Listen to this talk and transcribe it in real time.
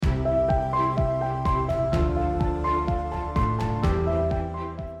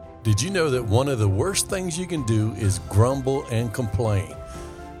Did you know that one of the worst things you can do is grumble and complain?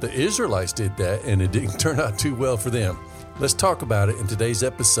 The Israelites did that, and it didn't turn out too well for them. Let's talk about it in today's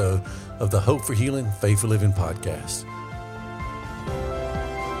episode of the Hope for Healing, Faith for Living podcast.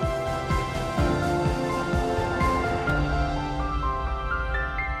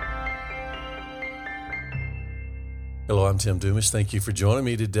 Hello, I'm Tim Dumas. Thank you for joining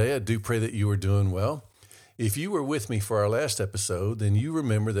me today. I do pray that you are doing well. If you were with me for our last episode, then you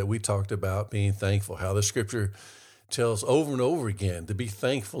remember that we talked about being thankful, how the scripture tells over and over again to be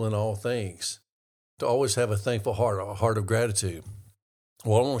thankful in all things, to always have a thankful heart, a heart of gratitude.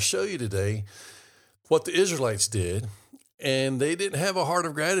 Well, I want to show you today what the Israelites did, and they didn't have a heart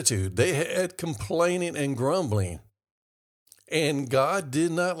of gratitude. They had complaining and grumbling, and God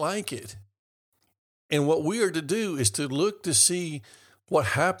did not like it. And what we are to do is to look to see what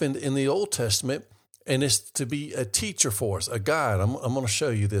happened in the Old Testament, and it's to be a teacher for us, a guide. I'm going to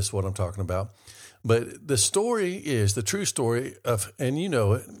show you this, what I'm talking about. But the story is the true story of, and you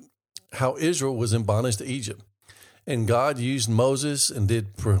know it, how Israel was in bondage to Egypt. And God used Moses and did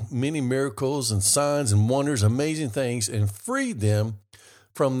many miracles and signs and wonders, amazing things, and freed them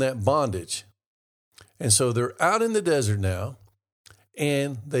from that bondage. And so they're out in the desert now,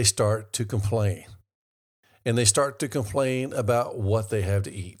 and they start to complain. And they start to complain about what they have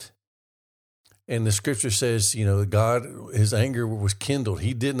to eat. And the scripture says, you know, God, his anger was kindled.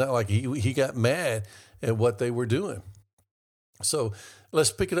 He did not like it. He got mad at what they were doing. So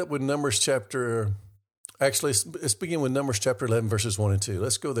let's pick it up with let's begin with Numbers chapter 11, verses 1 and 2.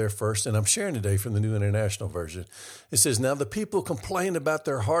 Let's go there first. And I'm sharing today from the New International Version. It says, now the people complained about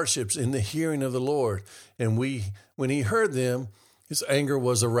their hardships in the hearing of the Lord. And when he heard them, his anger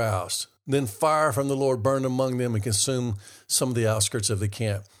was aroused. Then fire from the Lord burned among them and consumed some of the outskirts of the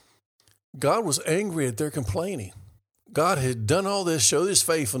camp. God was angry at their complaining. God had done all this, showed his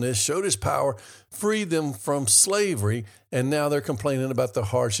faithfulness, showed his power, freed them from slavery, and now they're complaining about the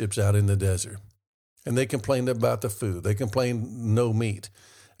hardships out in the desert. And they complained about the food. They complained no meat.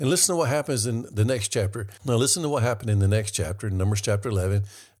 And listen to what happens in the next chapter. Now listen to what happened in the next chapter, in Numbers chapter 11.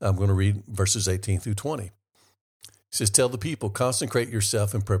 I'm going to read verses 18 through 20. It says, tell the people, consecrate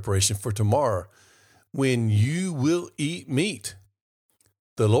yourself in preparation for tomorrow, when you will eat meat.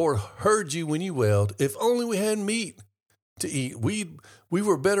 The Lord heard you when you wailed, if only we had meat to eat. We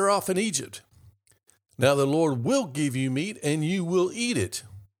were better off in Egypt. Now the Lord will give you meat, and you will eat it.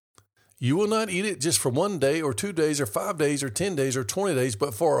 You will not eat it just for 1 day or 2 days or 5 days or 10 days or 20 days,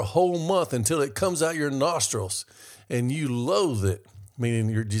 but for a whole month until it comes out your nostrils, and you loathe it, meaning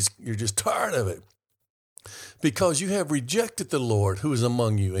you're just tired of it. Because you have rejected the Lord who is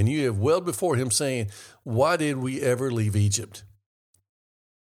among you, and you have wailed before him, saying, why did we ever leave Egypt?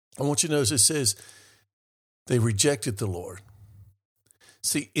 I want you to notice it says they rejected the Lord.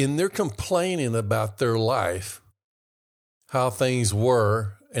 See, in their complaining about their life, how things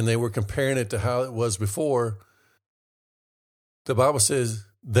were, and they were comparing it to how it was before, the Bible says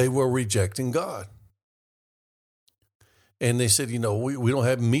they were rejecting God. And they said, you know, we don't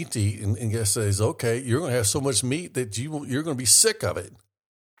have meat to eat. And God says, okay, you're going to have so much meat that you're going to be sick of it.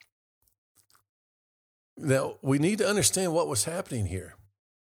 Now, we need to understand what was happening here.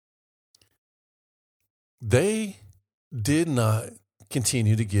 They did not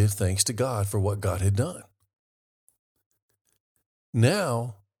continue to give thanks to God for what God had done.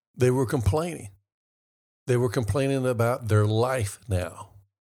 Now, they were complaining. They were complaining about their life now.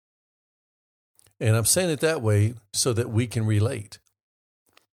 And I'm saying it that way so that we can relate.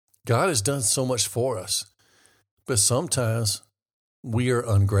 God has done so much for us, but sometimes we are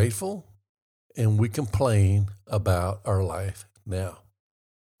ungrateful and we complain about our life now.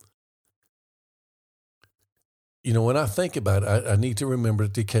 You know, when I think about it, I need to remember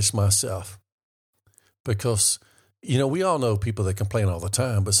to catch myself because, you know, we all know people that complain all the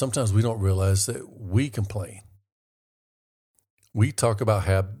time, but sometimes we don't realize that we complain. We talk about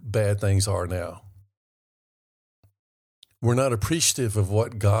how bad things are now. We're not appreciative of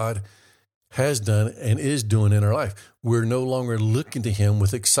what God has done and is doing in our life. We're no longer looking to him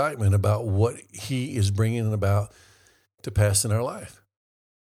with excitement about what he is bringing about to pass in our life.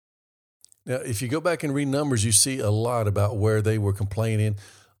 Now, if you go back and read Numbers, you see a lot about where they were complaining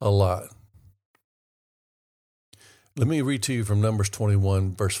a lot. Let me read to you from Numbers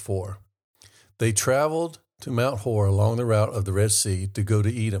 21, verse 4. They traveled to Mount Hor along the route of the Red Sea to go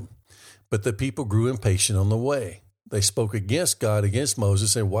to Edom, but the people grew impatient on the way. They spoke against God, against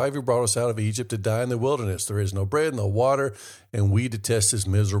Moses, saying, why have you brought us out of Egypt to die in the wilderness? There is no bread, no water, and we detest this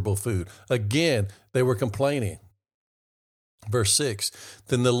miserable food. Again, they were complaining. Verse 6,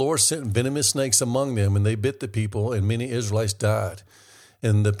 then the Lord sent venomous snakes among them, and they bit the people, and many Israelites died.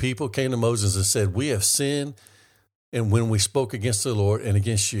 And the people came to Moses and said, we have sinned, and when we spoke against the Lord and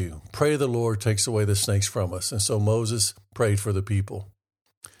against you, pray the Lord takes away the snakes from us. And so Moses prayed for the people.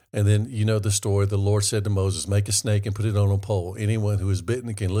 And then you know the story. The Lord said to Moses, make a snake and put it on a pole. Anyone who is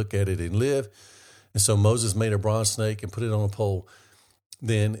bitten can look at it and live. And so Moses made a bronze snake and put it on a pole.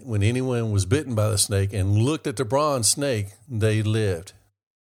 Then when anyone was bitten by the snake and looked at the bronze snake, they lived.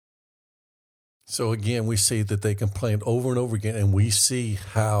 So again, we see that they complained over and over again, and we see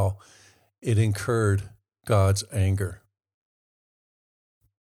how it incurred God's anger.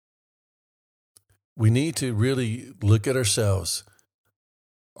 We need to really look at ourselves.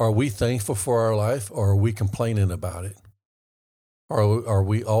 Are we thankful for our life, or are we complaining about it? Are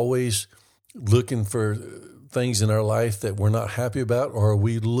we always looking for things in our life that we're not happy about, or are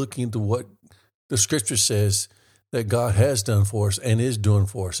we looking to what the Scripture says that God has done for us and is doing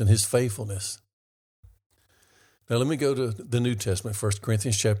for us and His faithfulness? Now, let me go to the New Testament, 1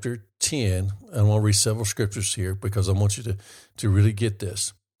 Corinthians chapter 10. I want to read several scriptures here because I want you to really get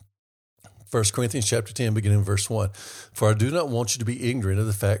this. 1 Corinthians chapter 10, beginning in verse 1. For I do not want you to be ignorant of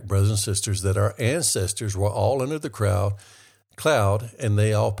the fact, brothers and sisters, that our ancestors were all under the cloud, and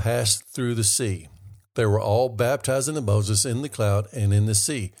they all passed through the sea. They were all baptized into Moses in the cloud and in the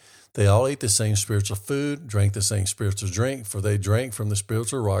sea. They all ate the same spiritual food, drank the same spiritual drink, for they drank from the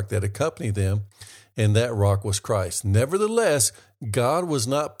spiritual rock that accompanied them, and that rock was Christ. Nevertheless, God was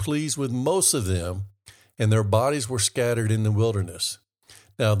not pleased with most of them, and their bodies were scattered in the wilderness.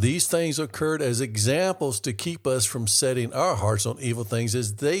 Now, these things occurred as examples to keep us from setting our hearts on evil things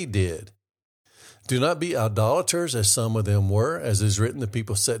as they did. Do not be idolaters as some of them were. As is written, the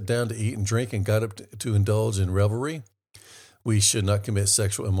people sat down to eat and drink and got up to indulge in revelry. We should not commit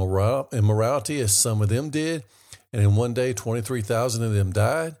sexual immorality as some of them did. And in one day, 23,000 of them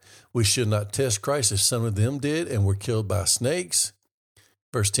died. We should not test Christ as some of them did and were killed by snakes.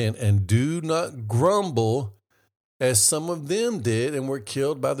 Verse 10, and do not grumble as some of them did and were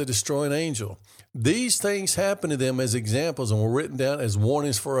killed by the destroying angel. These things happened to them as examples and were written down as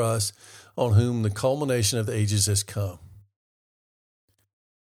warnings for us, on whom the culmination of the ages has come.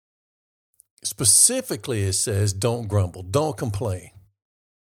 Specifically, it says, don't grumble, don't complain.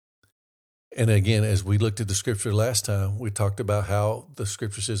 And again, as we looked at the scripture last time, we talked about how the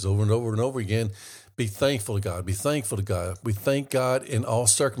scripture says over and over and over again, be thankful to God, be thankful to God. We thank God in all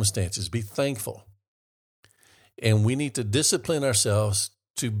circumstances, be thankful. And we need to discipline ourselves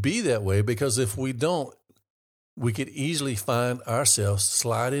to be that way, because if we don't, we could easily find ourselves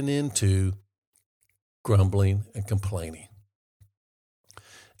sliding into grumbling and complaining.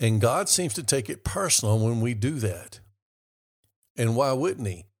 And God seems to take it personal when we do that. And why wouldn't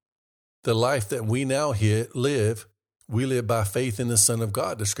He? The life that we now live, we live by faith in the Son of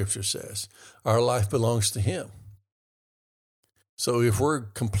God, the Scripture says. Our life belongs to Him. So if we're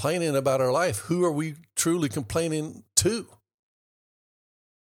complaining about our life, who are we truly complaining to?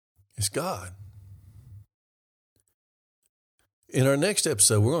 It's God. In our next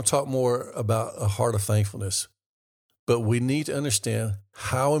episode, we're going to talk more about a heart of thankfulness, but we need to understand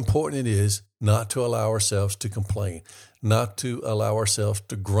how important it is not to allow ourselves to complain, not to allow ourselves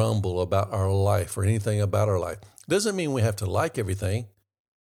to grumble about our life or anything about our life. Doesn't mean we have to like everything,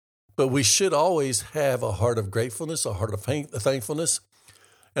 but we should always have a heart of gratefulness, a heart of thankfulness,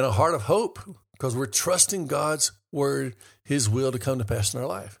 and a heart of hope, because we're trusting God's word, His will to come to pass in our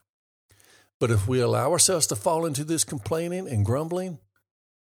life. But if we allow ourselves to fall into this complaining and grumbling,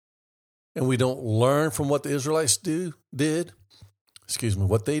 and we don't learn from what the Israelites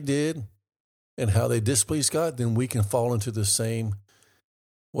what they did and how they displeased God, then we can fall into the same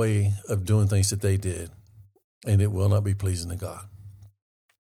way of doing things that they did, and it will not be pleasing to God.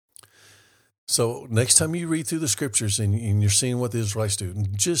 So next time you read through the scriptures and you're seeing what the Israelites do,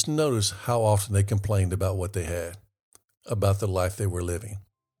 just notice how often they complained about what they had, about the life they were living,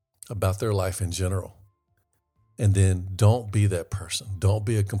 about their life in general. And then don't be that person. Don't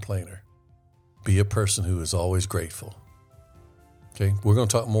be a complainer. Be a person who is always grateful. Okay, we're going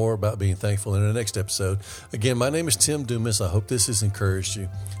to talk more about being thankful in the next episode. Again, my name is Tim Dumas. I hope this has encouraged you.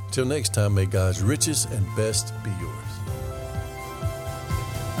 Until next time, may God's riches and best be yours.